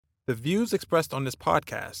The views expressed on this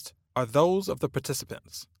podcast are those of the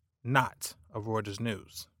participants, not of Reuters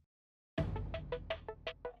News.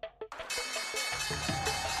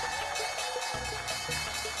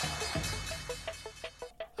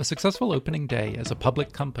 A successful opening day as a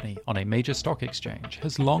public company on a major stock exchange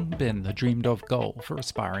has long been the dreamed-of goal for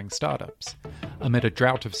aspiring startups. Amid a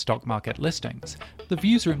drought of stock market listings, the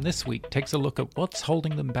Viewsroom this week takes a look at what's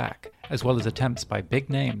holding them back, as well as attempts by big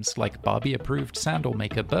names like Barbie-approved sandal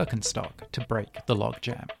maker Birkenstock to break the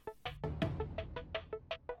logjam.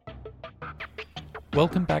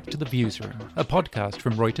 Welcome back to The Viewsroom, a podcast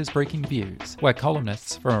from Reuters Breaking Views, where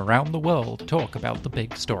columnists from around the world talk about the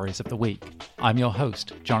big stories of the week. I'm your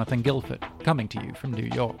host, Jonathan Guilford, coming to you from New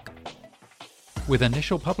York. With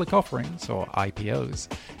initial public offerings, or IPOs,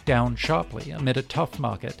 down sharply amid a tough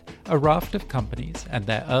market, a raft of companies and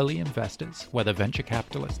their early investors, whether venture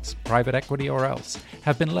capitalists, private equity or else,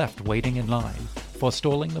 have been left waiting in line,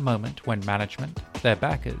 forestalling the moment when management, their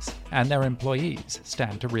backers, and their employees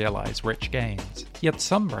stand to realize rich gains. Yet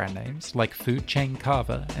some brand names, like food chain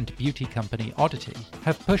Carver and beauty company Oddity,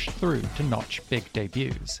 have pushed through to notch big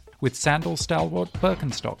debuts. With sandal stalwart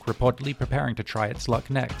Birkenstock reportedly preparing to try its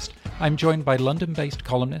luck next, I'm joined by London-based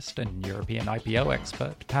columnist and European IPO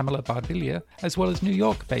expert Pamela Barbilia, as well as New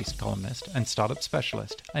York-based columnist and startup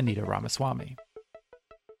specialist Anita Ramaswamy.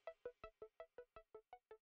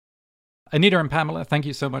 Anita and Pamela, thank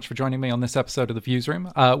you so much for joining me on this episode of The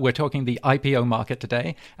Viewsroom. We're talking the IPO market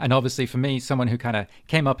today, and obviously for me, someone who kind of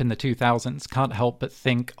came up in the 2000s, can't help but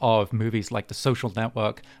think of movies like The Social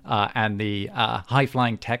Network and the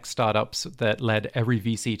high-flying tech startups that led every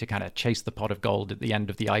VC to kind of chase the pot of gold at the end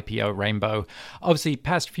of the IPO rainbow. Obviously,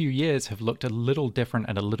 past few years have looked a little different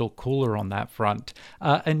and a little cooler on that front.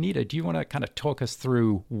 Anita, do you want to kind of talk us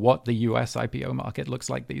through what the US IPO market looks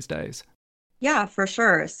like these days? Yeah, for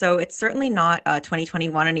sure. So it's certainly not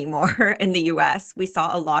 2021 anymore in the US. We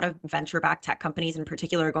saw a lot of venture-backed tech companies in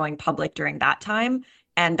particular going public during that time,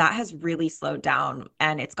 and that has really slowed down.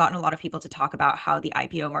 And it's gotten a lot of people to talk about how the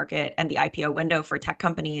IPO market and the IPO window for tech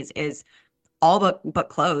companies is all but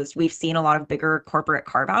closed. We've seen a lot of bigger corporate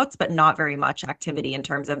carve-outs, but not very much activity in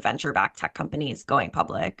terms of venture-backed tech companies going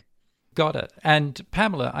public. Got it. And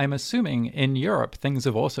Pamela, I'm assuming in Europe, things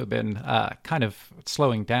have also been kind of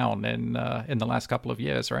slowing down in the last couple of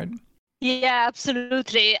years, right? Yeah,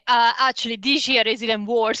 absolutely. Actually, this year is even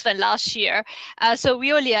worse than last year. So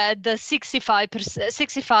we only had 65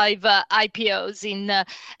 IPOs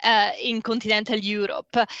in continental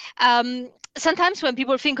Europe. Sometimes when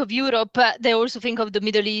people think of Europe, they also think of the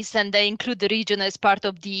Middle East, and they include the region as part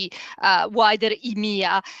of the wider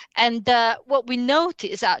EMEA. And what we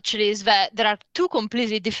notice actually is that there are two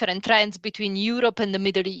completely different trends between Europe and the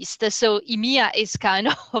Middle East. So EMEA is kind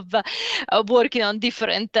of working on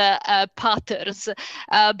different patterns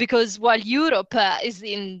because while Europe is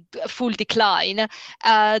in full decline,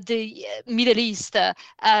 the Middle East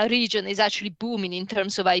region is actually booming in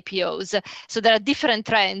terms of IPOs. So there are different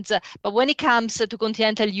trends, but when it comes to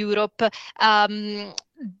continental Europe,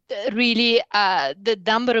 really the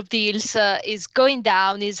number of deals is going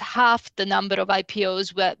down, is half the number of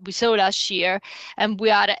IPOs we saw last year, and we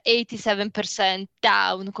are 87%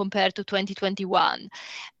 down compared to 2021.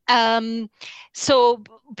 So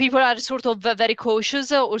people are sort of very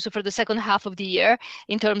cautious also for the second half of the year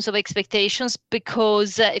in terms of expectations,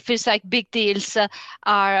 because it feels like big deals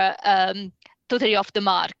are totally off the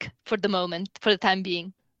mark for the moment, for the time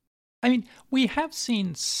being. I mean, we have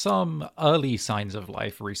seen some early signs of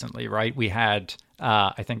life recently, right? We had,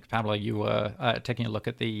 I think, Pamela, you were taking a look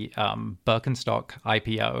at the Birkenstock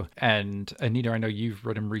IPO. And Anita, I know you've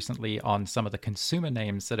written recently on some of the consumer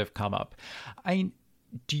names that have come up.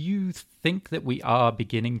 Do you think that we are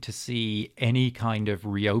beginning to see any kind of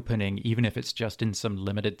reopening, even if it's just in some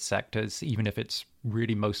limited sectors, even if it's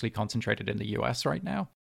really mostly concentrated in the US right now?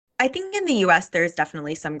 I think in the US, there's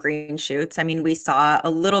definitely some green shoots. I mean, we saw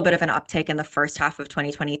a little bit of an uptick in the first half of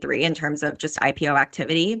 2023 in terms of just IPO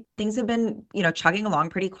activity. Things have been, chugging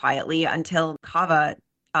along pretty quietly until Cava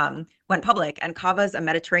went public. And Cava's a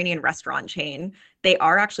Mediterranean restaurant chain. They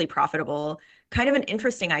are actually profitable. Kind of an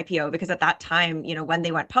interesting IPO because at that time, when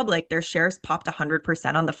they went public, their shares popped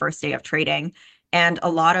 100% on the first day of trading. And a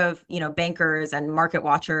lot of, bankers and market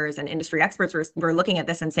watchers and industry experts were looking at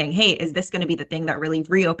this and saying, hey, is this going to be the thing that really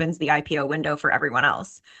reopens the IPO window for everyone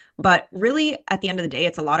else? But really, at the end of the day,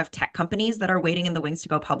 it's a lot of tech companies that are waiting in the wings to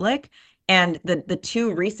go public. And the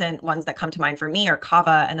two recent ones that come to mind for me are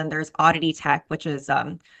Cava, and then there's Oddity Tech, which is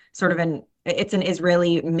it's an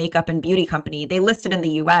Israeli makeup and beauty company. They listed in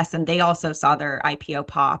the US and they also saw their IPO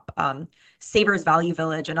pop. Savers Value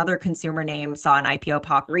Village, another consumer name, saw an IPO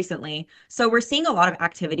pop recently. So we're seeing a lot of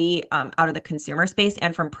activity out of the consumer space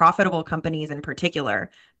and from profitable companies in particular.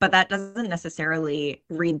 But that doesn't necessarily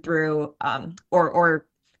read through or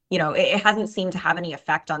it hasn't seemed to have any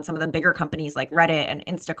effect on some of the bigger companies like Reddit and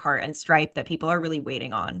Instacart and Stripe that people are really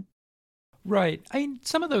waiting on. Right. I mean,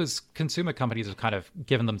 some of those consumer companies have kind of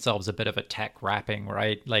given themselves a bit of a tech wrapping,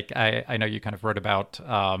 right? Like I know you kind of wrote about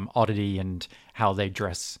Oddity and how they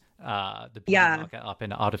dress the beauty market up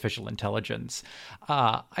in artificial intelligence.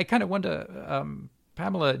 I kind of wonder,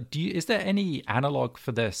 Pamela, is there any analog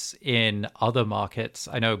for this in other markets?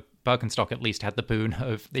 I know Birkenstock at least had the boon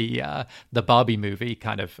of the Barbie movie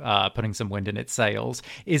kind of putting some wind in its sails.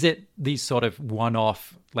 Is it these sort of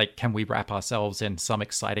one-off, like, can we wrap ourselves in some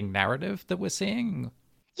exciting narrative that we're seeing?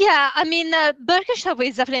 Yeah, I mean, Birkenstock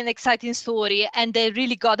is definitely an exciting story, and they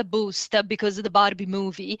really got a boost because of the Barbie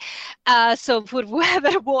movie. So for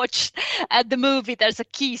whoever watched the movie, there's a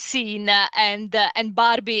key scene, and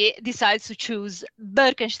Barbie decides to choose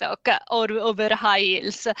Birkenstock over high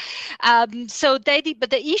heels. So they did, but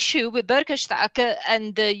the issue with Birkenstock,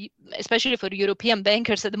 and especially for European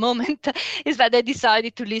bankers at the moment, is that they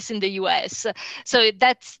decided to list in the US. So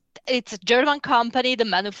it's a German company. The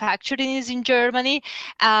manufacturing is in Germany,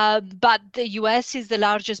 but the US is the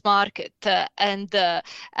largest market and the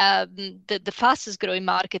fastest growing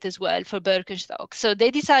market as well for Birkenstock. So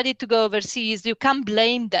they decided to go overseas. You can't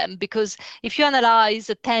blame them because if you analyze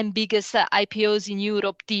the 10 biggest IPOs in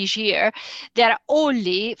Europe this year, they're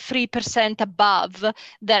only 3% above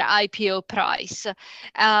their IPO price.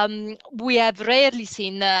 We have rarely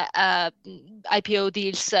seen IPO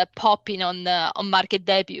deals popping on market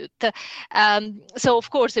debut. So of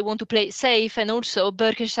course they want to play safe, and also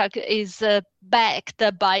Birkenstock is backed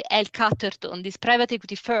by L. Catterton. This private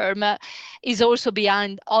equity firm is also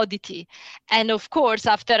behind Oddity, and of course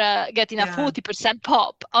after getting a 40%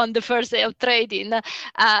 pop on the first day of trading,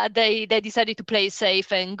 they decided to play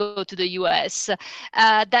safe and go to the US.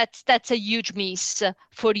 That's a huge miss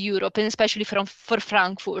for Europe, and especially for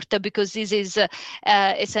Frankfurt, because this is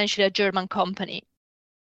essentially a German company.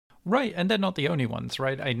 Right, and they're not the only ones,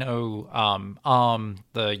 right? I know ARM,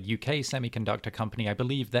 the UK semiconductor company, I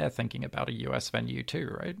believe they're thinking about a US venue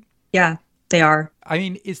too, right? Yeah, they are. I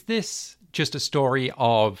mean, is this just a story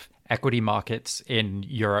of equity markets in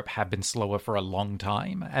Europe have been slower for a long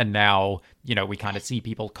time, and now, we kind of see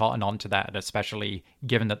people cotton on to that, especially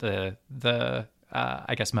given that the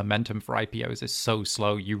I guess momentum for IPOs is so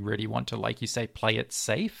slow, you really want to, like you say, play it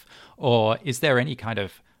safe? Or is there any kind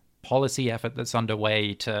of policy effort that's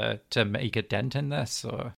underway to make a dent in this?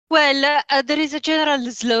 Or? Well, there is a general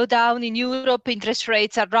slowdown in Europe. Interest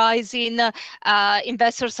rates are rising.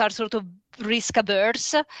 Investors are sort of risk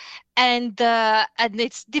averse, and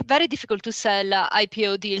it's very difficult to sell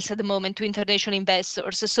IPO deals at the moment to international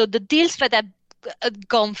investors. So the deals that have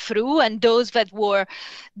gone through and those that were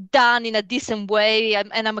done in a decent way,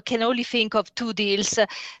 and I can only think of two deals,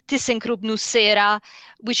 ThyssenKrupp Nucera,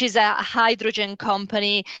 which is a hydrogen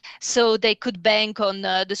company, so they could bank on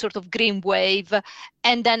the sort of green wave,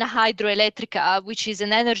 and then Hydroelectrica, which is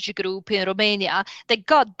an energy group in Romania, that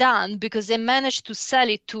got done because they managed to sell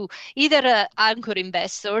it to either anchor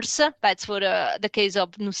investors, that's for the case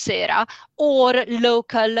of Nucera, or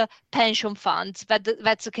local pension funds.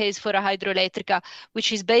 That's the case for Hydroelectrica,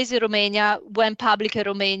 which is based in Romania, went public in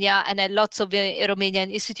Romania, and had lots of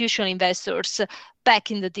Romanian institutional investors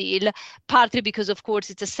back in the deal, partly because, of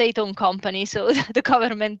course, it's a state-owned company, so the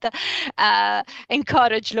government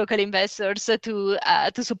encouraged local investors to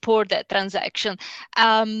support that transaction.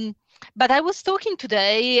 But I was talking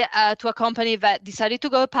today to a company that decided to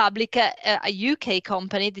go public, a UK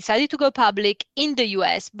company, decided to go public in the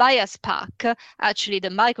US by a SPAC, actually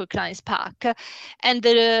the Michael Klein SPAC. And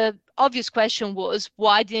the obvious question was,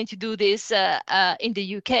 why didn't you do this in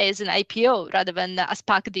the UK as an IPO rather than a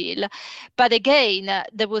SPAC deal? But again,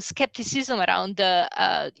 there was skepticism around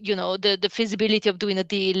the feasibility of doing a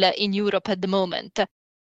deal in Europe at the moment.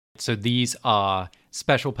 So these are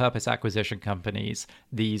special purpose acquisition companies.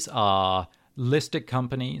 These are listed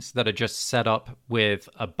companies that are just set up with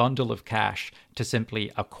a bundle of cash to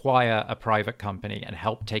simply acquire a private company and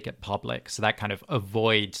help take it public. So that kind of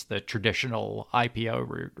avoids the traditional IPO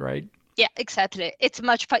route, right? Yeah, exactly. It's a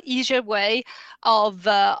much easier way of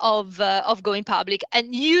going public,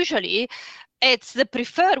 and usually it's the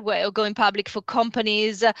preferred way of going public for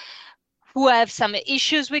companies who have some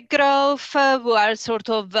issues with growth, who are sort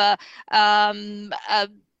of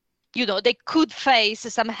they could face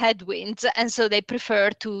some headwinds, and so they prefer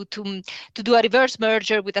to do a reverse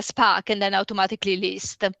merger with a SPAC and then automatically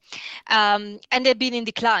list. And they've been in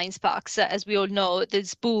decline, SPACs, as we all know.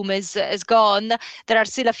 This boom is gone. There are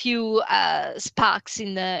still a few SPACs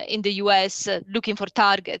in the US looking for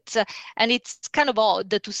targets, and it's kind of odd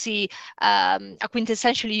to see a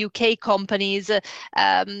quintessentially UK companies.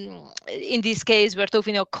 In this case, we're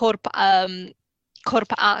talking of corp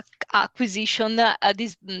acquisition.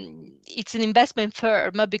 It's an investment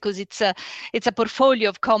firm because it's a portfolio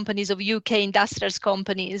of companies, of UK industrials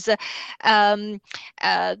companies that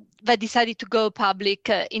decided to go public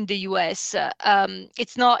in the US.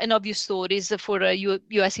 It's not an obvious story for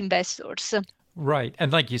US investors. Right.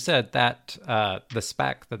 And like you said, that the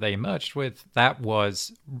SPAC that they merged with, that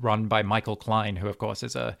was run by Michael Klein, who, of course,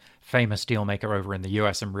 is a famous deal maker over in the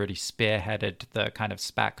US and really spearheaded the kind of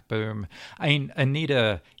SPAC boom. I mean,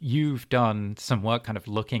 Anita, you've done some work kind of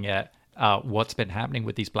looking at what's been happening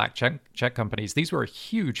with these black check companies. These were a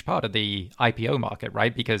huge part of the IPO market,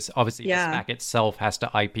 right? Because obviously the SPAC itself has to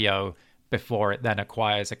IPO before it then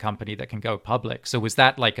acquires a company that can go public. So was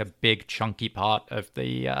that like a big chunky part of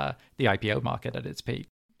the IPO market at its peak?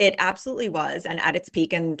 It absolutely was. And at its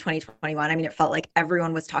peak in 2021, I mean, it felt like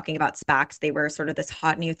everyone was talking about SPACs. They were sort of this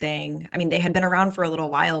hot new thing. I mean, they had been around for a little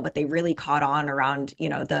while, but they really caught on around,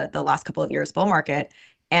 the last couple of years bull market.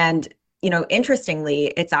 And,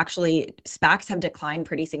 interestingly, it's actually SPACs have declined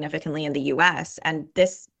pretty significantly in the US. And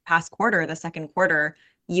this past quarter, the second quarter,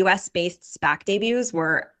 US-based SPAC debuts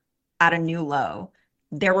were at a new low.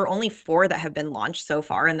 There were only 4 that have been launched so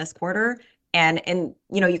far in this quarter. And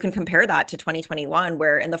you can compare that to 2021,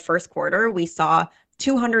 where in the first quarter, we saw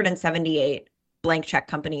 278 blank check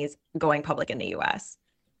companies going public in the US.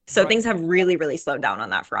 So things have really, really slowed down on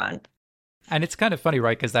that front. And it's kind of funny,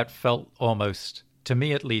 right? Because that felt almost, to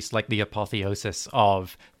me at least, like the apotheosis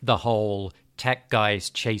of the whole tech guys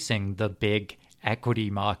chasing the big equity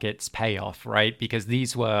markets payoff, right? Because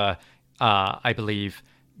these were, I believe,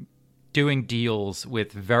 doing deals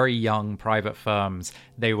with very young private firms.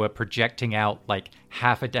 They were projecting out like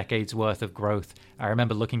half a decade's worth of growth. I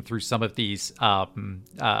remember looking through some of these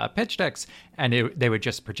pitch decks, and they would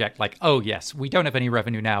just project like, oh yes, we don't have any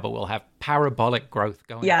revenue now, but we'll have parabolic growth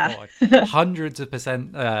going forward. Hundreds of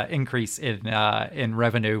percent increase in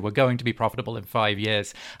revenue. We're going to be profitable in 5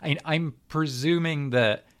 years. I'm presuming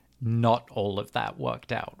that not all of that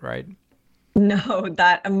worked out, right? No,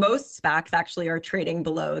 that most SPACs actually are trading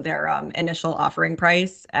below their initial offering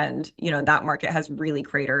price. And, that market has really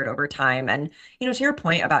cratered over time. And, to your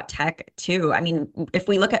point about tech too, I mean, if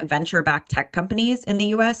we look at venture-backed tech companies in the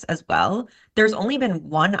US as well, there's only been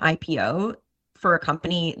one IPO for a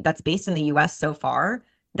company that's based in the US so far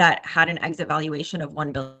that had an exit valuation of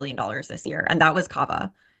 $1 billion this year. And that was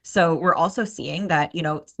Kava. So we're also seeing that,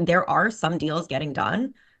 there are some deals getting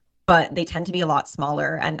done, but they tend to be a lot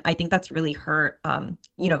smaller. And I think that's really hurt,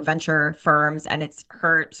 venture firms, and it's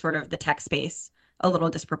hurt sort of the tech space a little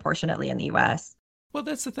disproportionately in the US. Well,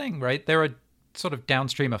 that's the thing, right? There are sort of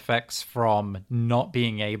downstream effects from not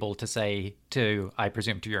being able to say to, I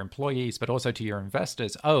presume, to your employees, but also to your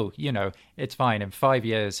investors, oh, it's fine. In 5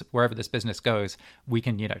 years, wherever this business goes, we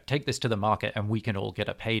can, take this to the market and we can all get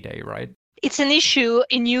a payday, right? It's an issue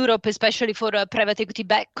in Europe, especially for private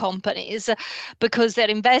equity-backed companies, because their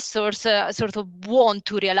investors sort of want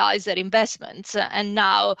to realize their investments. And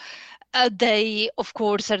now they, of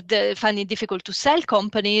course, are finding it difficult to sell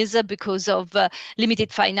companies because of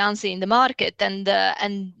limited financing in the market, and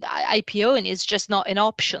IPOing is just not an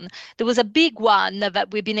option. There was a big one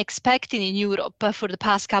that we've been expecting in Europe for the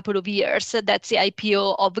past couple of years. That's the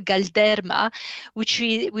IPO of Galderma, which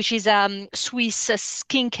is a Swiss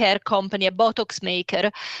skincare company, a Botox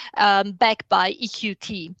maker, backed by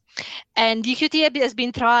EQT. And EQT has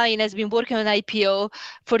been working on IPO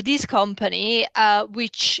for this company,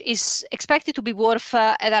 which is expected to be worth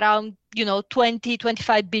at around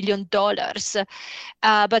 $20-25 billion,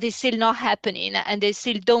 but it's still not happening, and they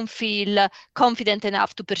still don't feel confident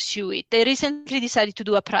enough to pursue it. They recently decided to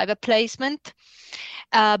do a private placement,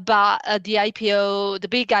 but the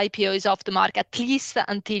big IPO is off the market at least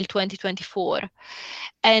until 2024.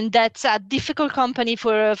 And that's a difficult company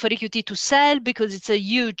for EQT to sell because it's a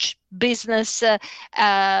huge business.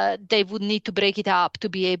 They would need to break it up to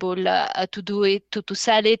be able to do it, to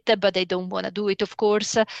sell it, but they don't want to do it, of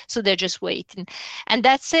course. So they're just waiting. And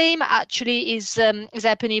that same actually is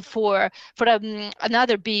happening for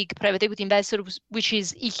another big private equity investor, which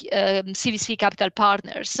is CVC Capital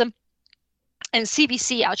Partners. And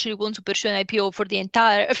CVC actually wants to pursue an IPO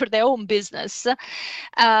for their own business.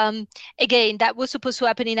 Again, that was supposed to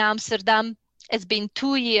happen in Amsterdam. It's been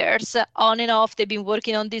 2 years on and off. They've been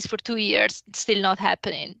working on this for 2 years. It's still not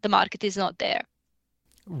happening. The market is not there.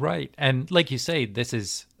 Right. And like you say, this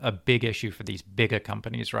is a big issue for these bigger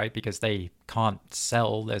companies, right? Because they can't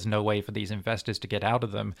sell. There's no way for these investors to get out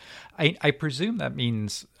of them. I presume that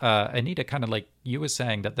means, Anita, kind of like you were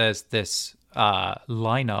saying, that there's this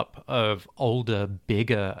lineup of older,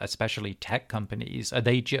 bigger, especially tech companies. Are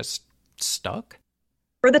they just stuck?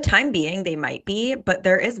 For the time being, they might be, but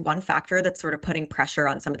there is one factor that's sort of putting pressure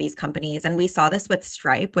on some of these companies. And we saw this with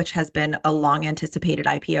Stripe, which has been a long anticipated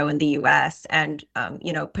IPO in the US, and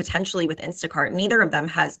potentially with Instacart. Neither of them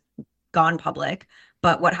has gone public.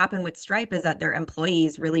 But what happened with Stripe is that their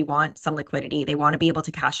employees really want some liquidity. They want to be able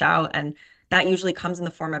to cash out, and that usually comes in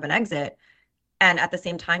the form of an exit. And at the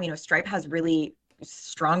same time, Stripe has really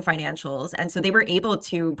strong financials. And so they were able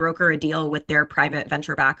to broker a deal with their private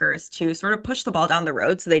venture backers to sort of push the ball down the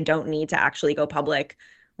road so they don't need to actually go public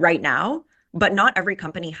right now. But not every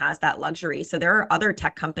company has that luxury. So there are other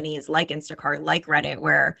tech companies like Instacart, like Reddit,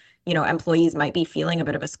 where, employees might be feeling a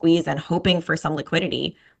bit of a squeeze and hoping for some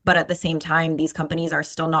liquidity. But at the same time, these companies are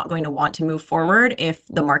still not going to want to move forward if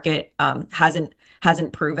the market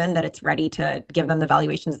hasn't proven that it's ready to give them the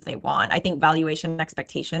valuations that they want. I think valuation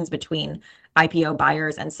expectations between IPO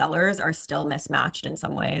buyers and sellers are still mismatched in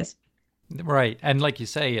some ways. Right. And like you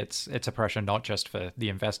say, it's a pressure not just for the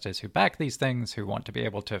investors who back these things, who want to be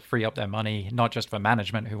able to free up their money, not just for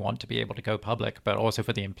management who want to be able to go public, but also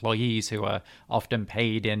for the employees who are often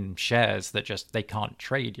paid in shares that just they can't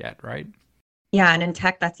trade yet, right? Yeah, and in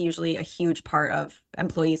tech, that's usually a huge part of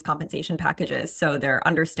employees' compensation packages. So they're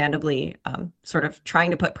understandably sort of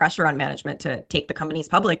trying to put pressure on management to take the companies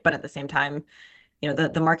public, but at the same time,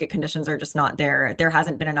 the market conditions are just not there. There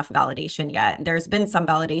hasn't been enough validation yet. There's been some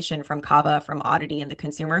validation from Kava, from Oddity in the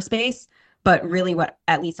consumer space, but really what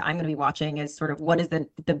at least I'm going to be watching is sort of what is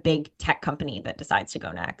the big tech company that decides to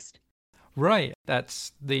go next. Right.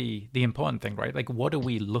 That's the important thing, right? Like, what are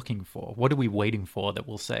we looking for? What are we waiting for that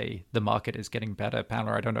will say the market is getting better?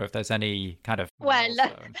 Pamela, I don't know if there's any kind of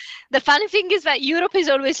milestone. The funny thing is that Europe is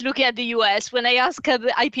always looking at the US. When I ask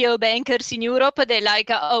IPO bankers in Europe, they're like,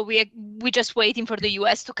 oh, we're just waiting for the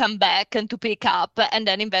US to come back and to pick up. And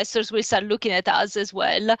then investors will start looking at us as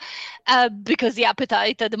well, because the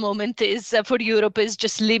appetite at the moment is for Europe is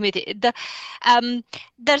just limited.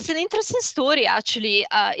 There's an interesting story, actually,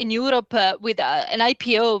 in Europe with an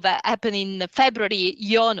IPO that happened in February,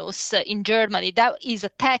 Ionus in Germany. That is a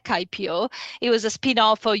tech IPO. It was a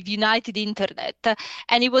spin-off of United Internet,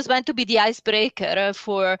 and it was meant to be the icebreaker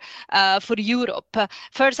for Europe.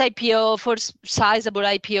 First IPO, first sizable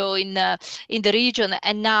IPO in the region,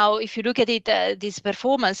 and now if you look at it, this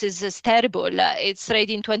performance is terrible. It's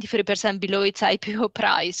trading 23% below its IPO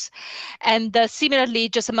price. And similarly,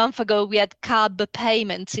 just a month ago, we had Cab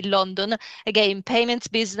Payments in London. Again, payments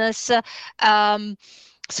business.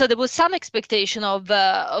 So there was some expectation of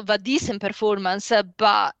a decent performance,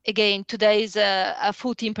 but again, today is a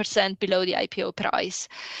 14% below the IPO price.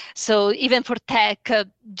 So even for tech,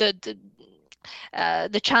 the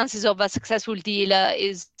chances of a successful deal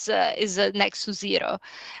is next to zero.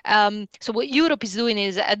 So what Europe is doing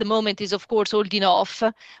is at the moment is of course holding off,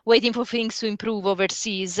 waiting for things to improve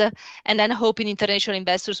overseas, and then hoping international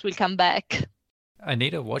investors will come back.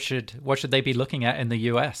 Anita, what should they be looking at in the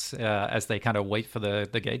US as they kind of wait for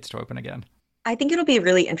the gates to open again? I think it'll be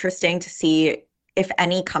really interesting to see if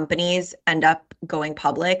any companies end up going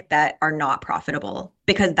public that are not profitable,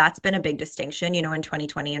 because that's been a big distinction. In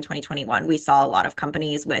 2020 and 2021, we saw a lot of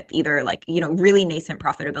companies with either really nascent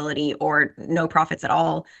profitability or no profits at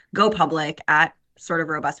all go public at sort of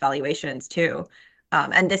robust valuations too.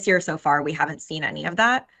 And this year so far, we haven't seen any of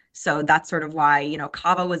that. So that's sort of why,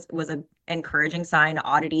 Kava was an encouraging sign.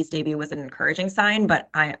 Oddity's debut was an encouraging sign, but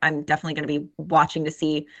I'm definitely going to be watching to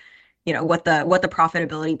see, what the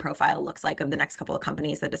profitability profile looks like of the next couple of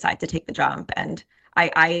companies that decide to take the jump. And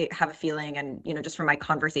I have a feeling, and, just from my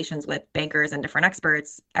conversations with bankers and different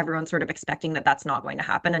experts, everyone's sort of expecting that that's not going to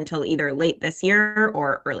happen until either late this year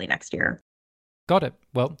or early next year. Got it.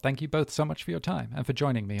 Well, thank you both so much for your time and for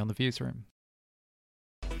joining me on The Views Room.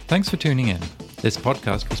 Thanks for tuning in. This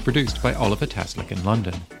podcast was produced by Oliver Taslick in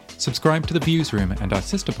London. Subscribe to The Views Room and our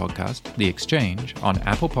sister podcast, The Exchange, on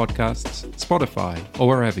Apple Podcasts, Spotify, or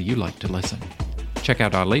wherever you like to listen. Check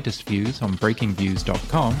out our latest views on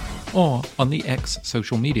breakingviews.com or on the X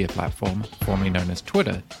social media platform, formerly known as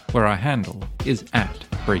Twitter, where our handle is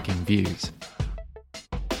 @BreakingViews.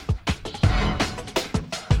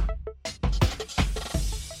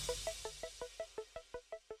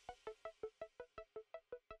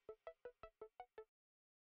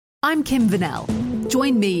 I'm Kim Vanell.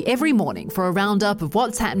 Join me every morning for a roundup of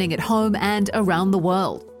what's happening at home and around the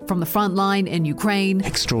world. From the front line in Ukraine.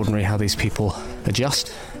 Extraordinary how these people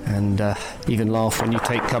adjust and even laugh when you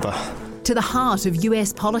take cover. To the heart of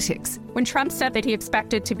US politics. When Trump said that he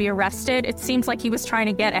expected to be arrested, it seems like he was trying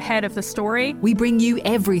to get ahead of the story. We bring you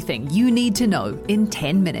everything you need to know in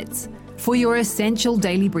 10 minutes. For your essential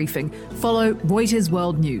daily briefing, follow Reuters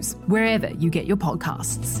World News wherever you get your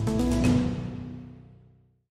podcasts.